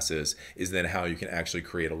classes is then how you can actually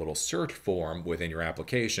create a little search form within your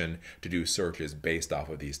application to do searches based off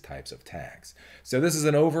of these types of tags. So this is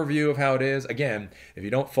an overview of how it is. Again, if you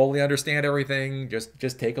don't fully understand everything,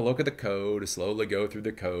 just take a look at the code, slowly go through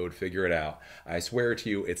the code, figure it out. I swear to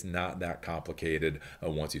you, it's not that complicated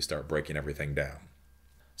once you start breaking everything down.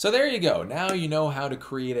 So there you go. Now you know how to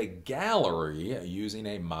create a gallery using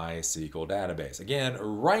a MySQL database. Again,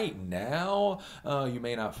 right now, you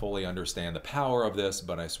may not fully understand the power of this,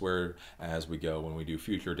 but I swear as we go, when we do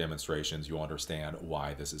future demonstrations, you'll understand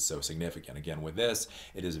why this is so significant. Again, with this,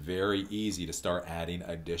 it is very easy to start adding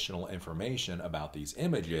additional information about these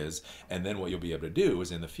images, and then what you'll be able to do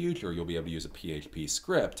is in the future, you'll be able to use a PHP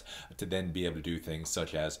script to then be able to do things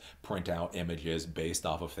such as print out images based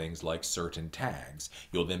off of things like certain tags.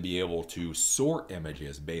 You'll then be able to sort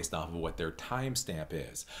images based off of what their timestamp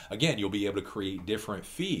is. Again, you'll be able to create different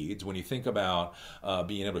feeds. When you think about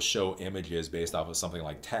being able to show images based off of something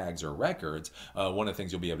like tags or records, one of the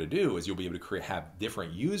things you'll be able to do is you'll be able to have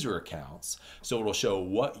different user accounts. So it'll show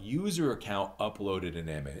what user account uploaded an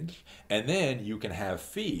image, and then you can have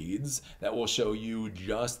feeds that will show you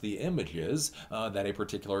just the images that a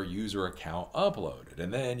particular user account uploaded.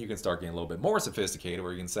 And then you can start getting a little bit more sophisticated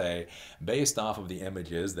where you can say, based off of the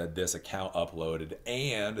images that this account uploaded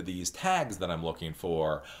and these tags that I'm looking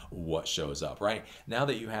for, what shows up, right? Now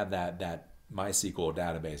that you have that MySQL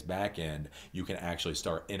database backend, you can actually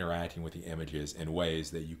start interacting with the images in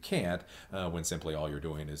ways that you can't when simply all you're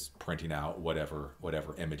doing is printing out whatever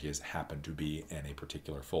images happen to be in a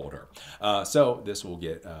particular folder. So this will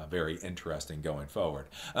get very interesting going forward.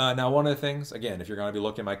 Now, one of the things, again, if you're going to be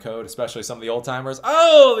looking at my code, especially some of the old timers,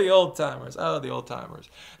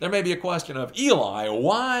 there may be a question of, Eli,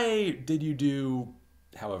 why did you do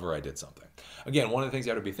however I did something? Again, one of the things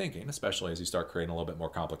you have to be thinking, especially as you start creating a little bit more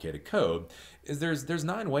complicated code, is there's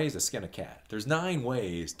 9 ways to skin a cat. There's 9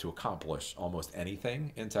 ways to accomplish almost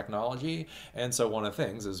anything in technology. And so one of the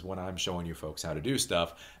things is when I'm showing you folks how to do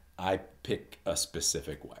stuff, I pick a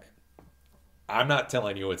specific way. I'm not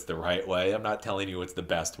telling you it's the right way. I'm not telling you it's the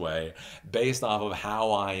best way. Based off of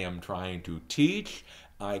how I am trying to teach,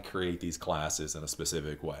 I create these classes in a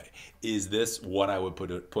specific way. Is this what I would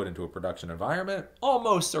put into a production environment?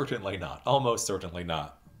 Almost certainly not. Almost certainly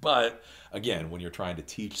not. But again, when you're trying to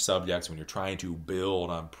teach subjects, when you're trying to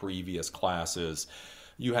build on previous classes,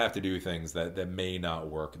 you have to do things that may not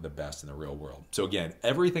work the best in the real world. So again,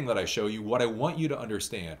 everything that I show you, what I want you to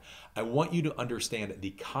understand, I want you to understand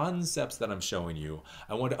the concepts that I'm showing you.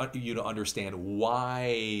 I want you to understand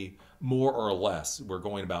why, more or less, we're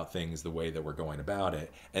going about things the way that we're going about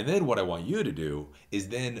it. And then what I want you to do is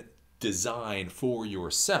then design for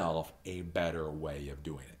yourself a better way of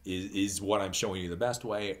doing it. Is what I'm showing you the best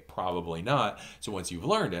way? Probably not. So once you've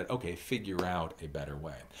learned it, okay, figure out a better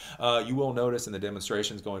way. You will notice in the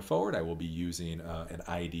demonstrations going forward, I will be using an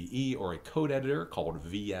IDE or a code editor called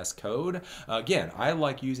VS Code. Again, I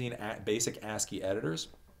like using basic ASCII editors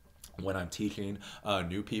when I'm teaching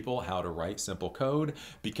new people how to write simple code,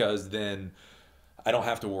 because then I don't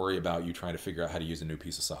have to worry about you trying to figure out how to use a new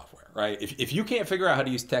piece of software, right? If you can't figure out how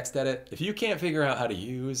to use TextEdit, if you can't figure out how to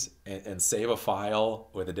use and save a file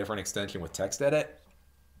with a different extension with TextEdit,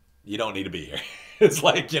 you don't need to be here. It's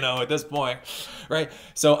like, at this point, right?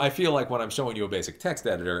 So I feel like when I'm showing you a basic text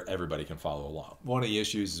editor, everybody can follow along. One of the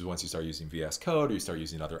issues is once you start using VS Code or you start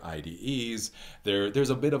using other IDEs,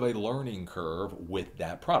 there's a bit of a learning curve with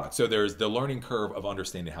that product. So there's the learning curve of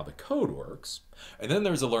understanding how the code works, and then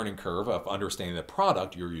there's a learning curve of understanding the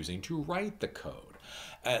product you're using to write the code.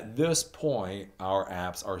 At this point, our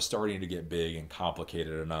apps are starting to get big and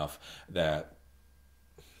complicated enough that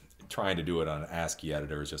trying to do it on an ASCII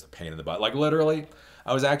editor is just a pain in the butt. Like literally,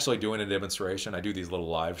 I was actually doing a demonstration. I do these little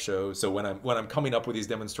live shows. So when I'm coming up with these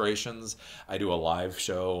demonstrations, I do a live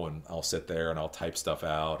show and I'll sit there and I'll type stuff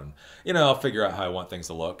out and I'll figure out how I want things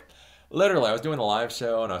to look. Literally, I was doing a live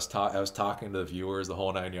show and I was talking to the viewers the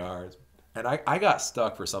whole 9 yards, and I got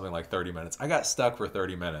stuck for something like 30 minutes. I got stuck for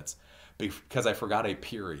 30 minutes because I forgot a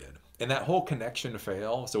period. And that whole connection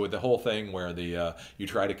fail, so with the whole thing where you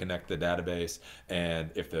try to connect the database, and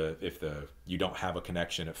if you don't have a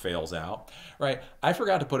connection, it fails out, right? I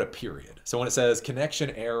forgot to put a period. So when it says connection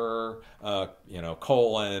error,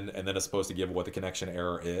 colon, and then it's supposed to give what the connection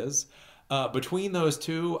error is, between those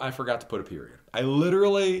two, I forgot to put a period. I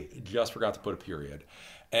literally just forgot to put a period,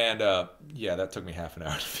 and yeah, that took me half an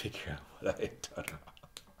hour to figure out what I had done wrong.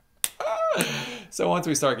 So once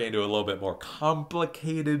we start getting to a little bit more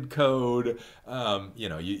complicated code,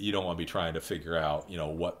 you don't want to be trying to figure out,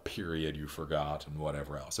 what period you forgot and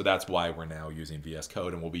whatever else. So that's why we're now using VS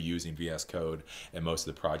Code, and we'll be using VS Code in most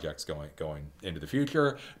of the projects going into the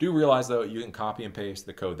future. Do realize though, you can copy and paste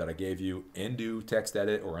the code that I gave you into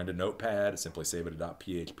TextEdit or into Notepad. Simply save it to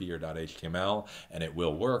 .php or .html, and it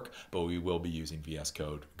will work. But we will be using VS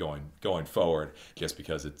Code going forward, just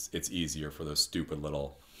because it's easier for those stupid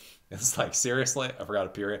little. It's like, seriously, I forgot a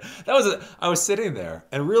period. I was sitting there,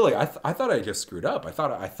 and really, I thought I just screwed up. I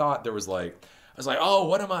thought there was like, I was like, oh,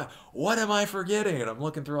 what am I forgetting? And I'm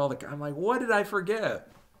looking through I'm like, what did I forget?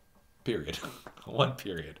 Period. One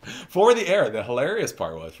period. For the error, the hilarious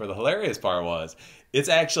part was, it's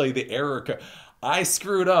actually the error code. I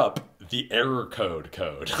screwed up the error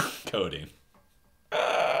coding.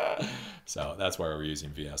 So that's why we're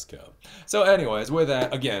using VS Code. So anyways, with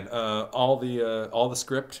that, again, all the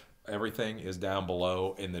script, everything is down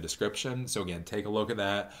below in the description. So again, take a look at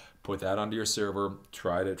that, put that onto your server,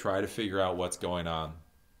 try to figure out what's going on.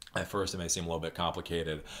 At first, it may seem a little bit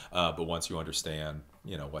complicated, but once you understand,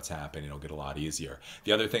 what's happening, it'll get a lot easier.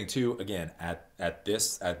 The other thing too, again, at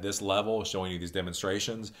this level, showing you these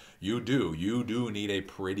demonstrations, you do need a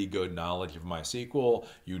pretty good knowledge of MySQL.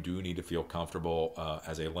 You do need to feel comfortable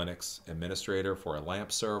as a Linux administrator for a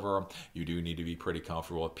LAMP server. You do need to be pretty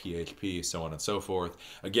comfortable with PHP, so on and so forth.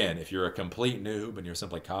 Again, if you're a complete noob and you're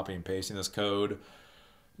simply copying and pasting this code,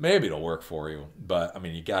 maybe it'll work for you, but I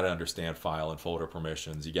mean, you got to understand file and folder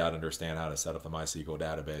permissions. You got to understand how to set up the MySQL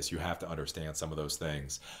database. You have to understand some of those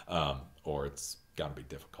things, or it's going to be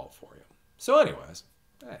difficult for you. So anyways,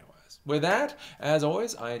 with that, as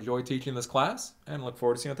always, I enjoy teaching this class and look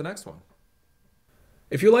forward to seeing you at the next one.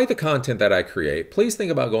 If you like the content that I create, please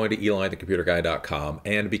think about going to eliTheComputerGuy.com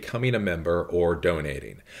and becoming a member or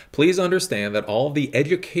donating. Please understand that all of the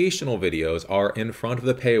educational videos are in front of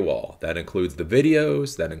the paywall. That includes the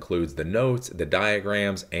videos, that includes the notes, the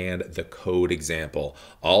diagrams, and the code example.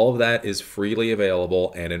 All of that is freely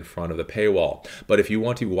available and in front of the paywall. But if you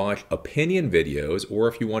want to watch opinion videos, or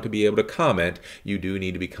if you want to be able to comment, you do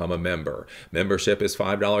need to become a member. Membership is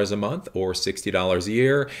 $5 a month or $60 a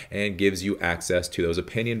year, and gives you access to those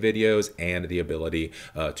opinion videos and the ability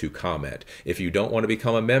to comment. If you don't want to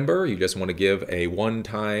become a member, you just want to give a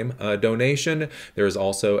one-time donation, there's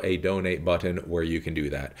also a donate button where you can do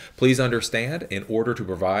that. Please understand, in order to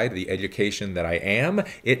provide the education that I am,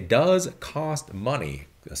 it does cost money.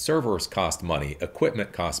 Servers cost money,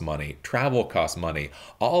 equipment costs money, travel costs money.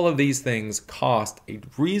 All of these things cost a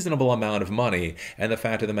reasonable amount of money, and the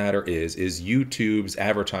fact of the matter is YouTube's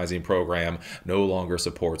advertising program no longer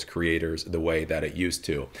supports creators the way that it used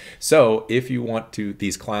to. So if you want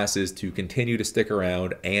these classes to continue to stick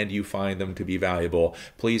around and you find them to be valuable,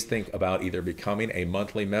 please think about either becoming a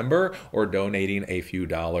monthly member or donating a few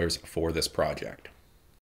dollars for this project.